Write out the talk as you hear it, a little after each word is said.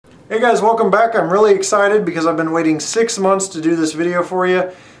Hey guys, welcome back. I'm really excited because I've been waiting 6 months to do this video for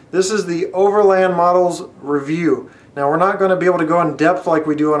you. This is the Overland Models review. Now we're not going to be able to go in depth like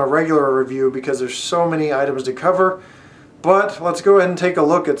we do on a regular review because there's so many items to cover, but let's go ahead and take a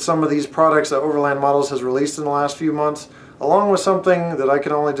look at some of these products that Overland Models has released in the last few months, along with something that I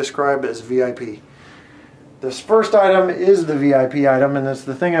can only describe as VIP. This first item is the VIP item, and it's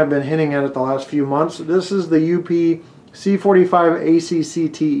the thing I've been hinting at the last few months. This is the UP C45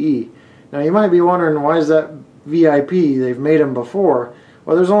 ACCTE. Now you might be wondering, why is that VIP? They've made them before.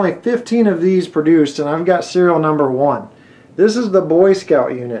 Well, there's only 15 of these produced, and I've got serial number 1. This is the Boy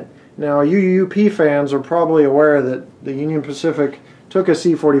Scout unit. Now you UP fans are probably aware that the Union Pacific took a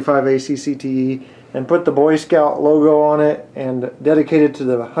C45 ACCTE and put the Boy Scout logo on it and dedicated to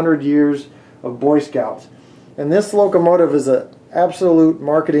the 100 years of Boy Scouts. And this locomotive is an absolute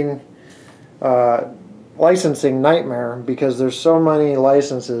marketing licensing nightmare because there's so many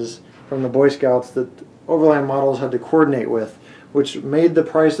licenses from the Boy Scouts that Overland Models had to coordinate with, which made the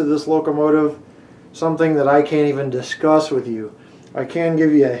price of this locomotive something that I can't even discuss with you. I can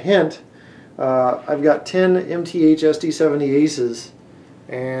give you a hint. I've got 10 MTH SD70 Aces,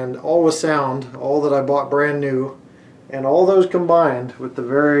 and all with sound, all that I bought brand new, and all those combined with the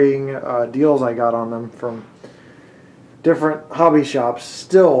varying deals I got on them from different hobby shops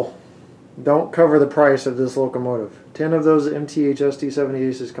still don't cover the price of this locomotive. 10 of those MTH SD70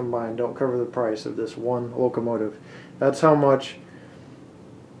 Aces combined don't cover the price of this one locomotive. That's how much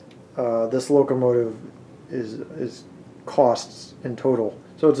this locomotive is costs in total.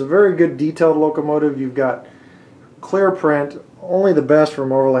 So it's a very good detailed locomotive. You've got clear print, only the best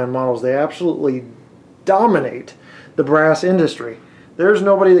from Overland Models. They absolutely dominate the brass industry. There's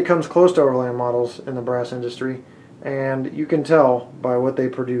nobody that comes close to Overland Models in the brass industry, and you can tell by what they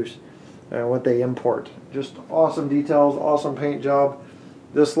produce and what they import. Just awesome details, awesome paint job.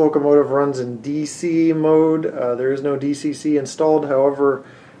 This locomotive runs in DC mode. There is no DCC installed. However,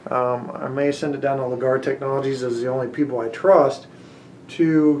 I may send it down to Lagarde Technologies as the only people I trust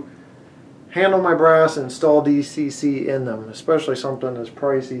to handle my brass and install DCC in them, especially something as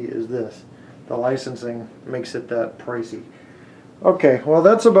pricey as this. The licensing makes it that pricey. Okay, well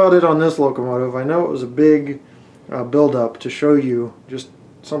that's about it on this locomotive. I know it was a big build-up to show you just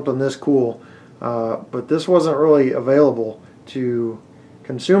something this cool, but this wasn't really available to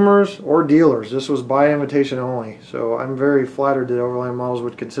consumers or dealers. This was by invitation only, so I'm very flattered that Overland Models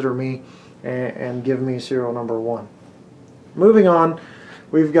would consider me and give me serial number 1. Moving on,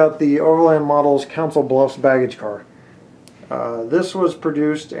 we've got the Overland Models Council Bluffs baggage car. This was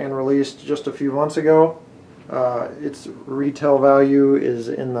produced and released just a few months ago. Its retail value is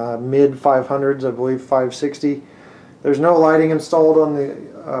in the mid 500s, I believe 560. There's no lighting installed on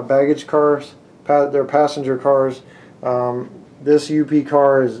the baggage cars. They're passenger cars. This UP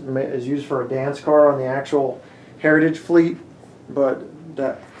car is used for a dance car on the actual Heritage fleet, but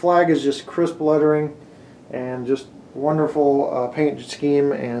that flag is just crisp lettering and just wonderful paint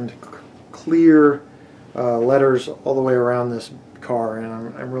scheme and clear letters all the way around this car, and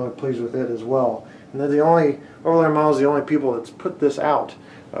I'm really pleased with it as well. And they're the only, Overland Models is the only people that's put this out.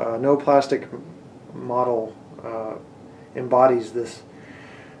 No plastic model embodies this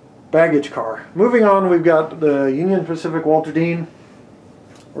baggage car. Moving on, we've got the Union Pacific Walter Dean.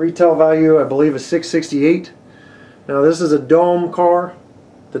 Retail value, I believe, is $668. Now this is a dome car.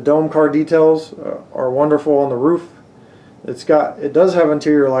 The dome car details are wonderful on the roof. It does have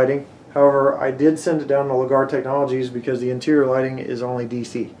interior lighting. However, I did send it down to Lagarde Technologies because the interior lighting is only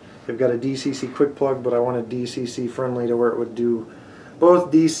DC. They've got a DCC quick plug, but I wanted DCC friendly to where it would do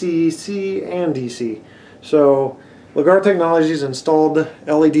both DCC and DC. So Lagarde Technologies installed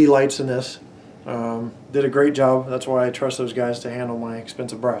LED lights in this. Did a great job. That's why I trust those guys to handle my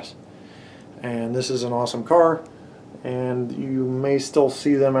expensive brass. And this is an awesome car, and you may still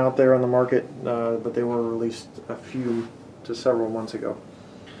see them out there on the market, but they were released a few to several months ago.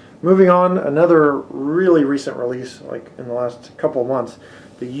 Moving on, another really recent release, like in the last couple of months,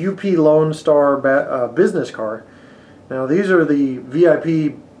 the UP Lone Star business car. Now these are the VIP,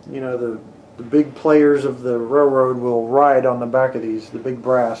 you know, the big players of the railroad will ride on the back of these, the big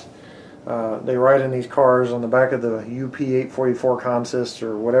brass. They ride in these cars on the back of the UP 844 Consist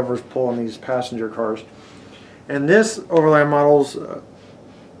or whatever's pulling these passenger cars. And this Overland Models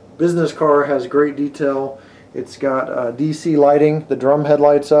business car has great detail. It's got DC lighting. The drum head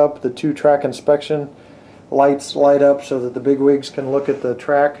lights up. The 2-track inspection lights light up so that the bigwigs can look at the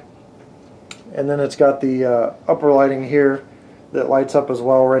track. And then it's got the upper lighting here that lights up as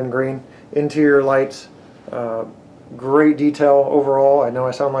well, red and green. Interior lights, great detail overall. I know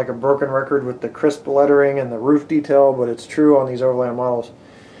I sound like a broken record with the crisp lettering and the roof detail, but it's true on these Overland Models.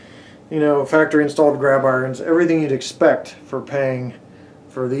 you know, factory installed grab irons, everything you'd expect for paying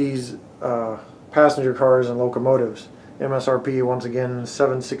for these passenger cars and locomotives. MSRP once again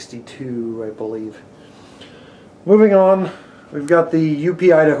 $762, I believe. Moving on, we've got the UP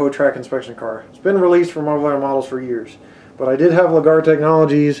Idaho track inspection car. It's been released from Overland Models for years, but I did have Lagar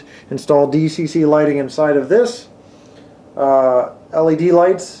Technologies install DCC lighting inside of this, LED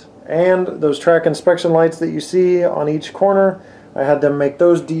lights, and those track inspection lights that you see on each corner. I had them make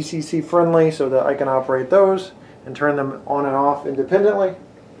those DCC friendly so that I can operate those and turn them on and off independently,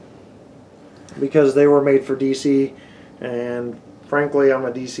 because they were made for DC, and frankly I'm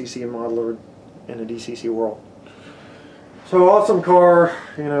a DCC modeler in a DCC world. So awesome car,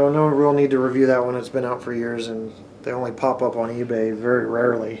 you know, no real need to review that one. It's been out for years and they only pop up on eBay very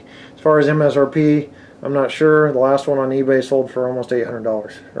rarely. As far as MSRP, I'm not sure. The last one on eBay sold for almost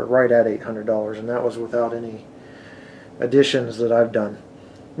 $800, or right at $800, and that was without any additions that I've done.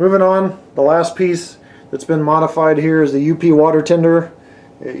 Moving on, the last piece that's been modified here is the UP water tender.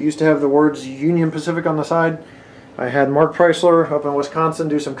 It used to have the words Union Pacific on the side. I had Mark Preisler up in Wisconsin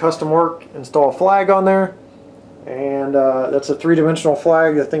do some custom work, install a flag on there, and that's a three-dimensional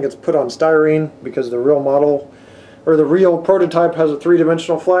flag. I think it's put on styrene because the real model, or the real prototype, has a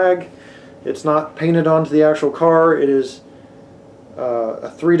three-dimensional flag. It's not painted onto the actual car. It is a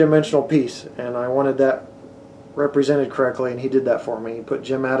three-dimensional piece, and I wanted that represented correctly, and he did that for me. He put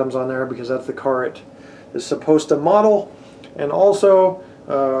Jim Adams on there because that's the car it is supposed to model. And also,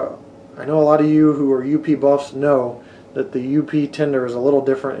 I know a lot of you who are UP buffs know that the UP tender is a little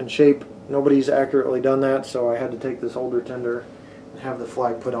different in shape. Nobody's accurately done that, so I had to take this older tender and have the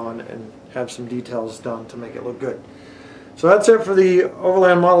flag put on and have some details done to make it look good. So that's it for the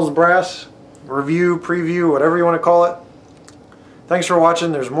Overland Models brass review, preview, whatever you want to call it. Thanks for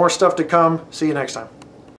watching. There's more stuff to come. See you next time.